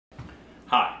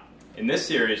Hi, in this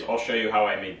series I'll show you how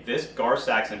I made this Gar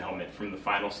Saxon helmet from the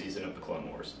final season of the Clone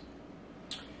Wars.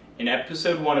 In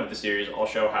episode 1 of the series I'll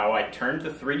show how I turned the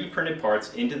 3D printed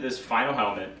parts into this final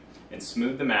helmet and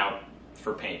smoothed them out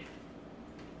for paint.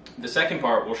 The second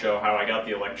part will show how I got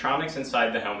the electronics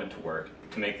inside the helmet to work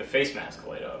to make the face mask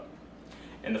light up.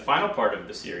 And the final part of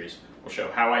the series will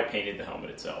show how I painted the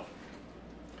helmet itself.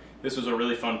 This was a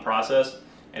really fun process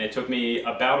and it took me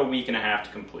about a week and a half to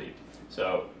complete.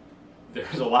 So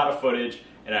there's a lot of footage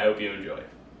and I hope you enjoy.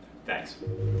 Thanks.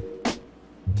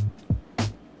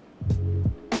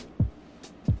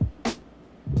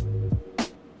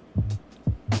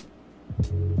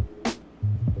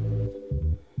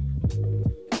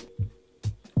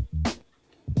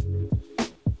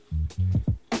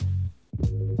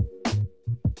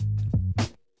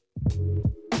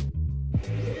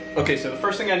 Okay, so the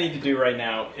first thing I need to do right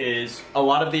now is a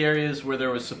lot of the areas where there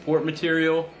was support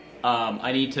material,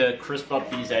 I need to crisp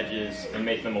up these edges and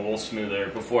make them a little smoother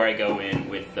before I go in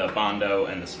with the Bondo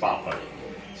and the spot putty.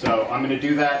 So I'm going to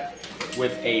do that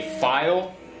with a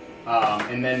file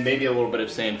and then maybe a little bit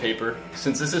of sandpaper.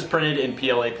 Since this is printed in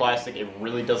PLA plastic, it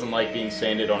really doesn't like being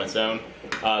sanded on its own.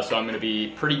 So I'm going to be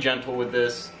pretty gentle with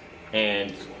this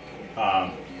and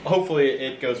hopefully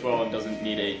it goes well and doesn't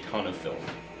need a ton of film.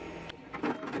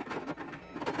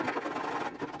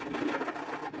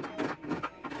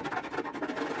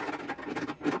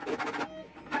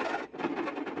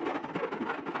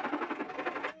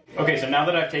 Okay, so now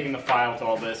that I've taken the file to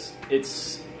all this,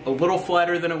 it's a little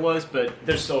flatter than it was, but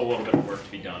there's still a little bit of work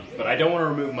to be done. But I don't want to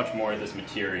remove much more of this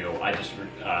material. I just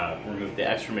removed the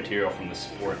extra material from the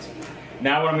supports.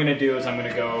 Now what I'm going to do is I'm going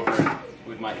to go over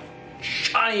with my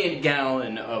giant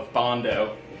gallon of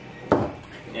Bondo,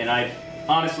 and I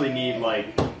honestly need like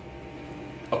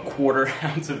a quarter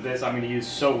ounce of this. I'm going to use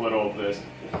so little of this,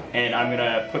 and I'm going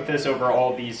to put this over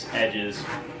all these edges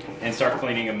and start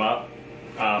cleaning them up.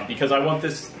 Because I want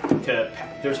this to,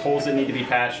 there's holes that need to be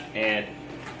patched, and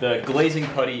the glazing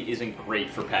putty isn't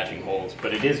great for patching holes,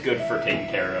 but it is good for taking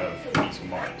care of these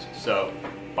marks. So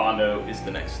Bondo is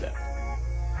the next step.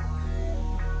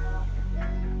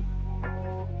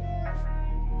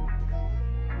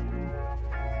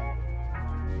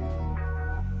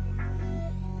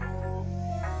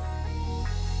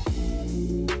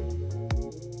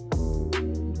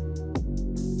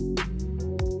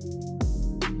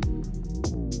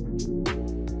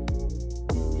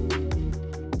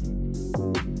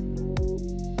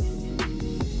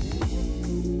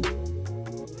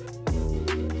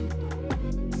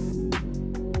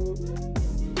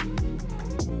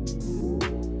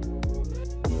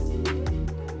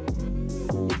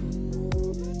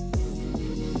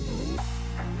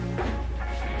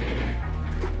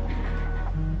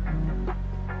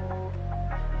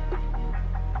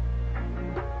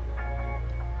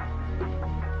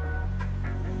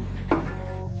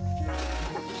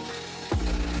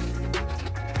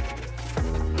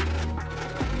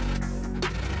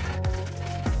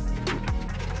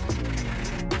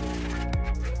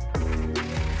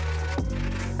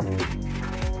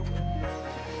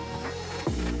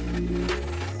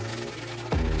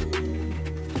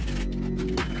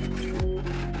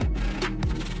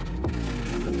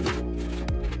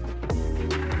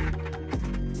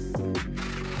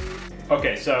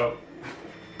 Okay, so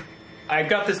I've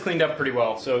got this cleaned up pretty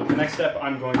well, so the next step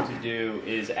I'm going to do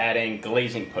is adding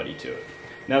glazing putty to it.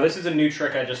 Now this is a new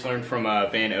trick I just learned from a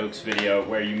Van Oaks video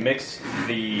where you mix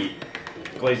the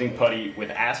glazing putty with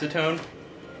acetone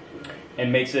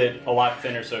and makes it a lot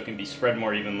thinner so it can be spread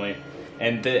more evenly.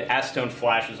 And the acetone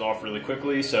flashes off really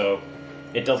quickly, so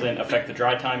it doesn't affect the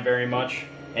dry time very much,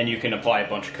 and you can apply a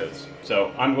bunch of coats.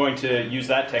 So I'm going to use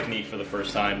that technique for the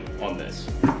first time on this.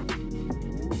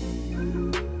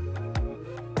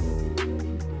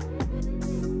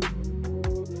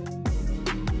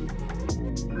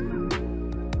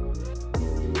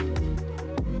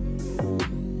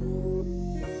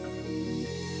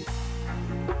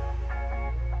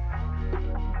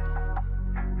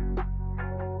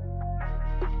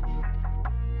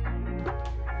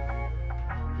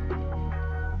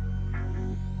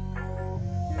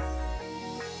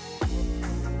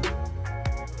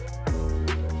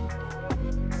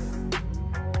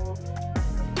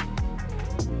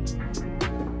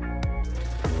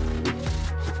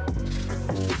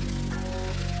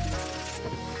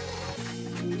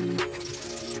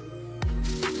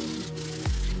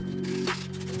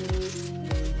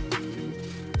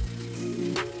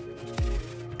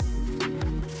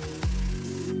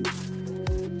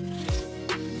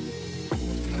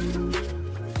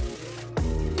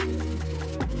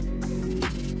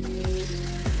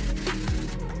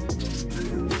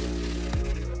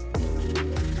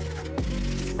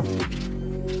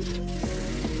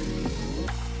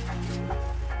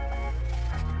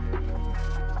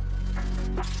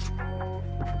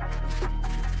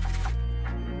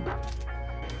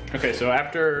 Okay, so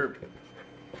after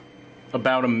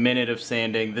about a minute of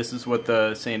sanding, this is what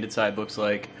the sanded side looks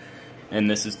like, and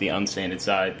this is the unsanded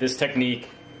side. This technique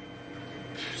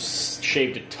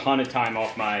shaved a ton of time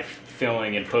off my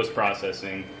filling and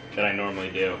post-processing that I normally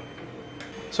do.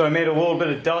 So I made a little bit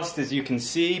of dust, as you can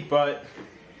see, but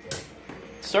it's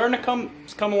starting to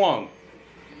come along.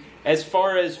 As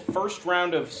far as first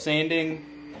round of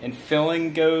sanding and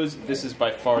filling goes, this is by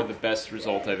far the best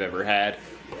result I've ever had.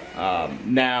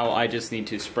 Now I just need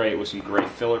to spray it with some gray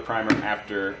filler primer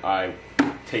after I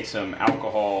take some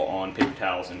alcohol on paper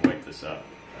towels and wipe this up.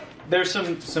 There's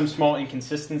some small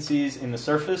inconsistencies in the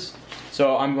surface,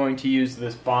 so I'm going to use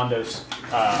this Bondo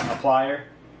applier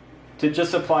to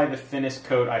just apply the thinnest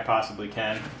coat I possibly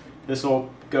can. This will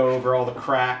go over all the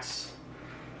cracks,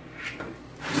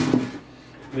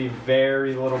 leave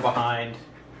very little behind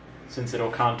since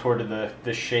it'll contour to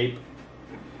the shape.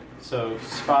 So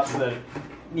spots that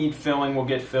need filling will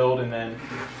get filled,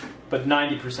 but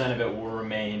 90% of it will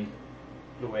remain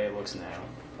the way it looks now.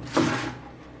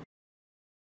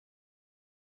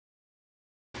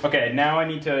 Okay, now I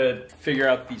need to figure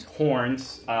out these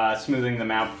horns, smoothing them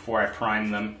out before I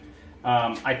prime them.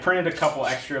 I printed a couple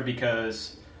extra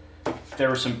because there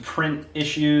were some print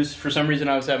issues. For some reason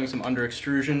I was having some under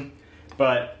extrusion,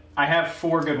 but I have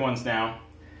 4 good ones now.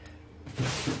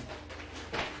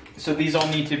 So these all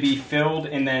need to be filled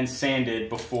and then sanded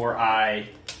before I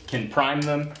can prime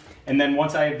them. And then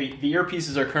once I have the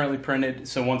earpieces are currently printed,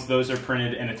 so once those are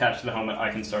printed and attached to the helmet,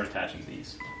 I can start attaching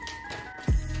these.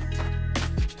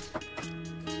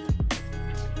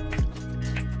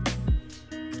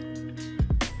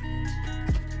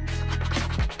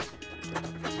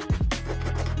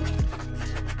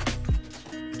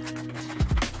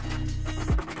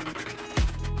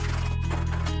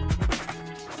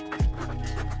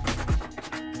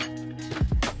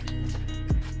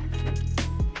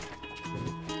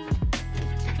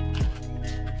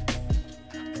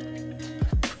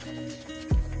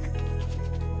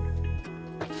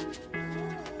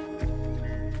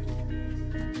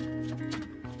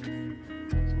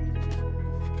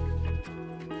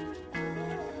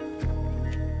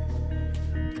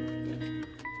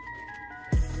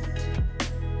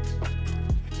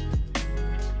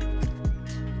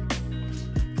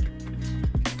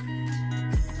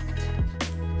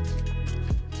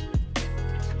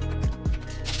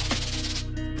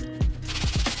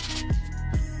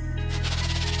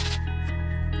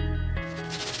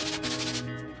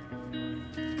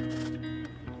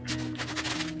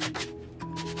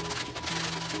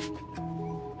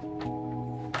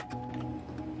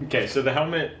 Okay, so the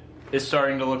helmet is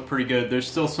starting to look pretty good. There's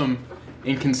still some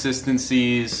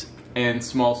inconsistencies and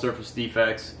small surface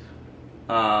defects.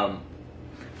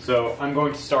 So I'm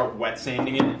going to start wet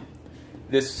sanding it.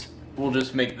 This will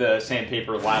just make the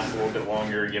sandpaper last a little bit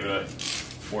longer, give it a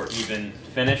more even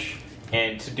finish.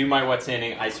 And to do my wet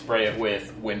sanding, I spray it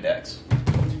with Windex.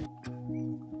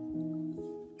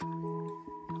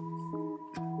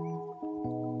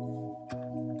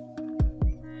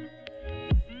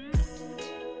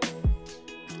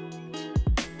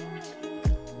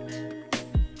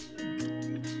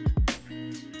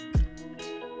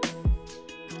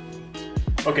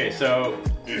 Okay, so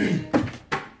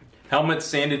helmet's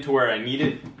sanded to where I need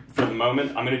it for the moment.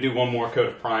 I'm going to do one more coat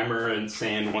of primer and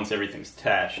sand once everything's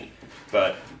attached.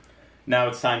 But now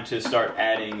it's time to start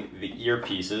adding the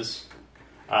earpieces.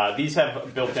 These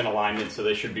have built-in alignment, so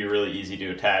they should be really easy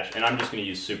to attach. And I'm just going to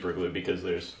use super glue because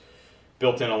there's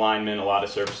built-in alignment, a lot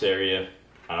of surface area,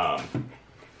 and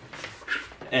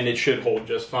it should hold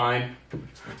just fine.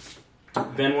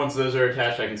 Then once those are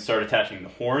attached, I can start attaching the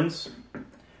horns,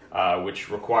 which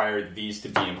require these to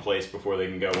be in place before they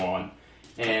can go on.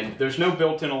 And there's no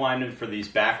built-in alignment for these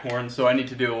back horns, so I need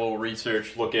to do a little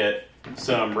research, look at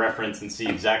some reference and see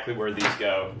exactly where these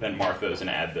go, then mark those and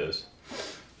add those.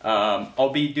 I'll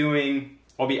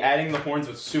be adding the horns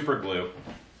with super glue.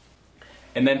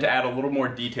 And then to add a little more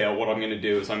detail, what I'm going to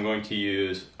do is I'm going to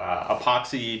use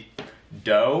epoxy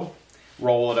dough,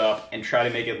 roll it up, and try to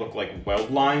make it look like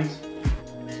weld lines.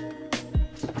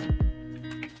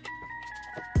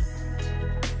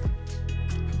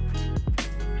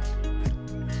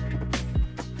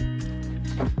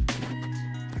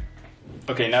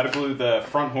 Okay, now to glue the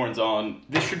front horns on.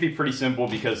 This should be pretty simple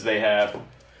because they have,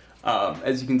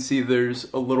 as you can see,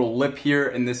 there's a little lip here,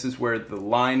 and this is where the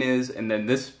line is, and then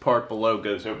this part below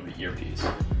goes over the earpiece.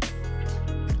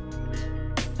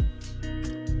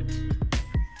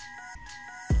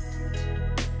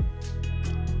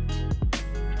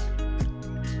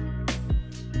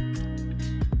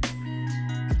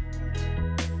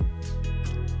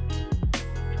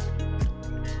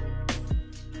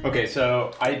 Okay,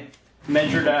 so I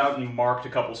measured out and marked a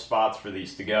couple spots for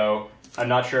these to go. I'm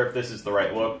not sure if this is the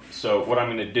right look, so what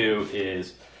I'm going to do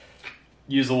is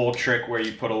use a little trick where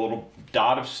you put a little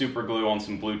dot of super glue on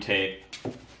some blue tape,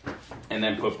 and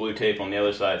then put blue tape on the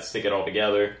other side, stick it all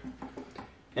together,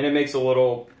 and it makes a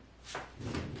little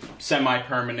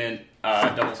semi-permanent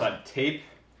double-sided tape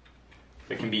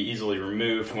that can be easily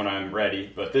removed when I'm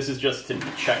ready. But this is just to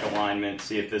check alignment,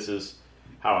 see if this is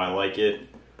how I like it.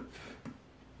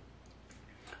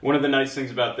 One of the nice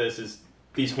things about this is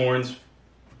these horns,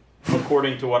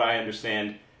 according to what I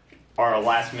understand, are a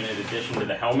last-minute addition to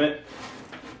the helmet.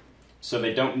 So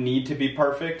they don't need to be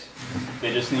perfect.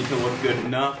 They just need to look good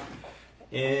enough.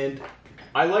 And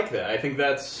I like that. I think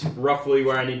that's roughly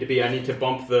where I need to be. I need to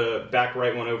bump the back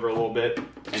right one over a little bit,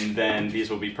 and then these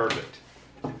will be perfect.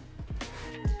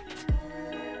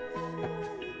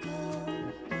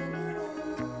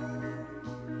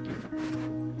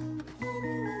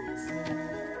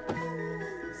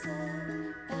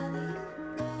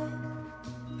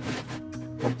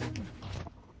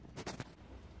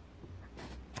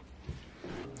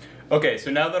 Okay,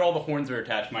 so now that all the horns are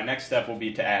attached, my next step will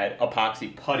be to add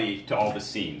epoxy putty to all the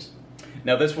seams.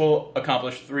 Now this will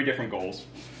accomplish 3 different goals.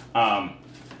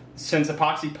 Since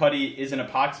epoxy putty is an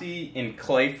epoxy in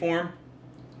clay form,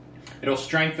 it'll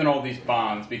strengthen all these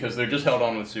bonds because they're just held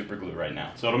on with super glue right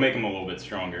now. So it'll make them a little bit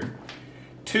stronger.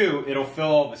 2, it'll fill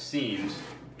all the seams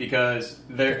because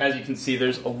there, as you can see,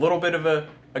 there's a little bit of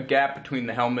a gap between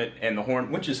the helmet and the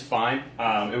horn, which is fine.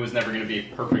 It was never going to be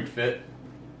a perfect fit.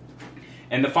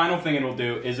 And the final thing it'll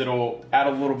do is it'll add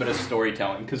a little bit of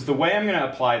storytelling, because the way I'm going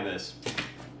to apply this,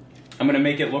 I'm going to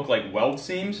make it look like weld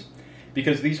seams,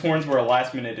 because these horns were a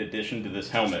last-minute addition to this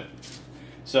helmet.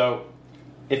 So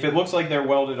if it looks like they're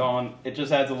welded on, it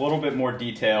just adds a little bit more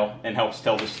detail and helps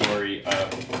tell the story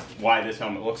of why this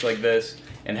helmet looks like this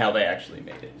and how they actually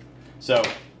made it. So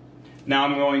now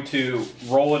I'm going to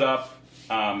roll it up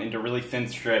into really thin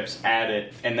strips, add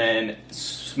it, and then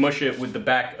smush it with the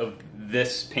back of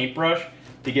this paintbrush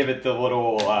to give it the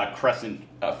little crescent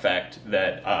effect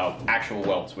that actual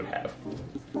welds would have.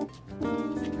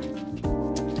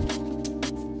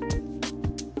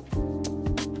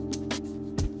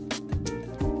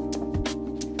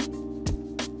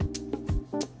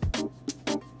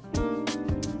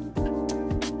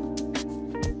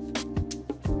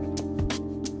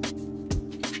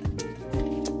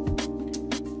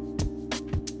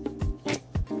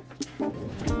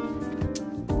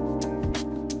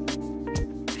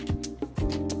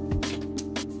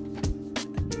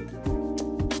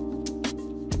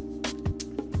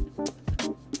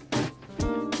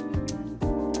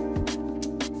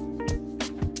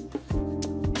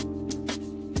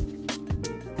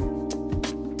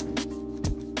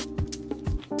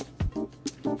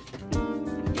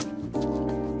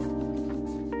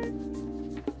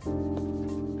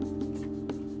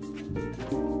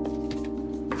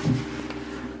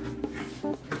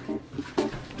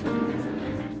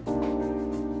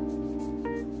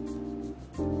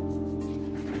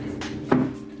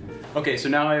 Okay, so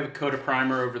now I have a coat of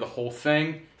primer over the whole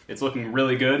thing. It's looking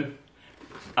really good.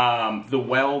 The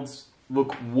welds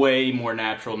look way more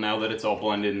natural now that it's all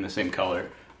blended in the same color.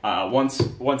 Once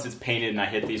it's painted and I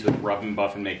hit these with rub and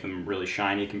buff and make them really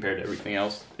shiny compared to everything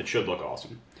else, it should look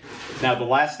awesome. Now the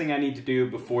last thing I need to do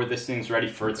before this thing's ready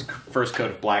for its first coat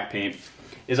of black paint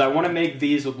is I want to make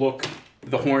these look,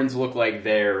 the horns look like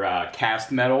they're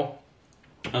cast metal,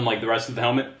 unlike the rest of the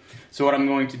helmet. So what I'm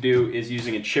going to do is,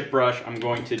 using a chip brush, I'm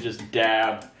going to just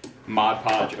dab Mod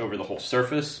Podge over the whole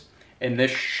surface. And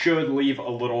this should leave a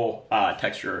little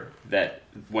texture that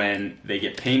when they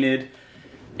get painted,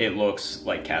 it looks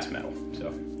like cast metal.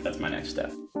 So that's my next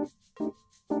step.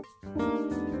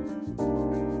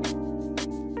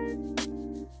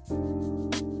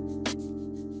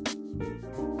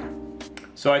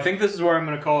 So I think this is where I'm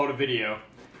going to call it a video.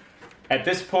 At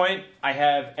this point, I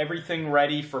have everything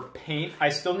ready for paint. I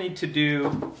still need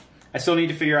to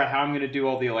figure out how I'm going to do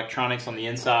all the electronics on the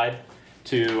inside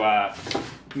to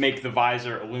make the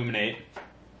visor illuminate.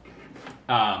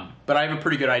 But I have a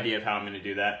pretty good idea of how I'm going to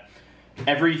do that.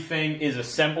 Everything is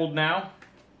assembled now.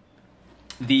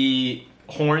 The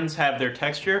horns have their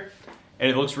texture,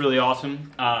 and it looks really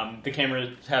awesome. The camera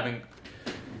is having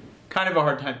kind of a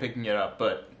hard time picking it up,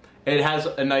 but it has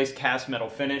a nice cast metal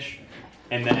finish,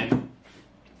 and then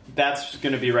that's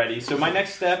going to be ready. So my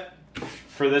next step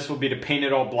for this will be to paint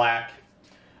it all black,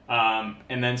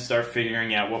 and then start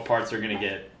figuring out what parts are going to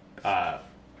get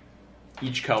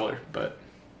each color. But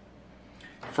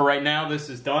for right now, this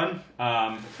is done.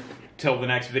 Till the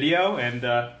next video, and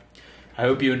I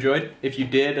hope you enjoyed. If you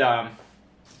did,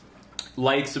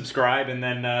 like, subscribe, and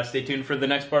then stay tuned for the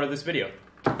next part of this video.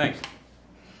 Thanks.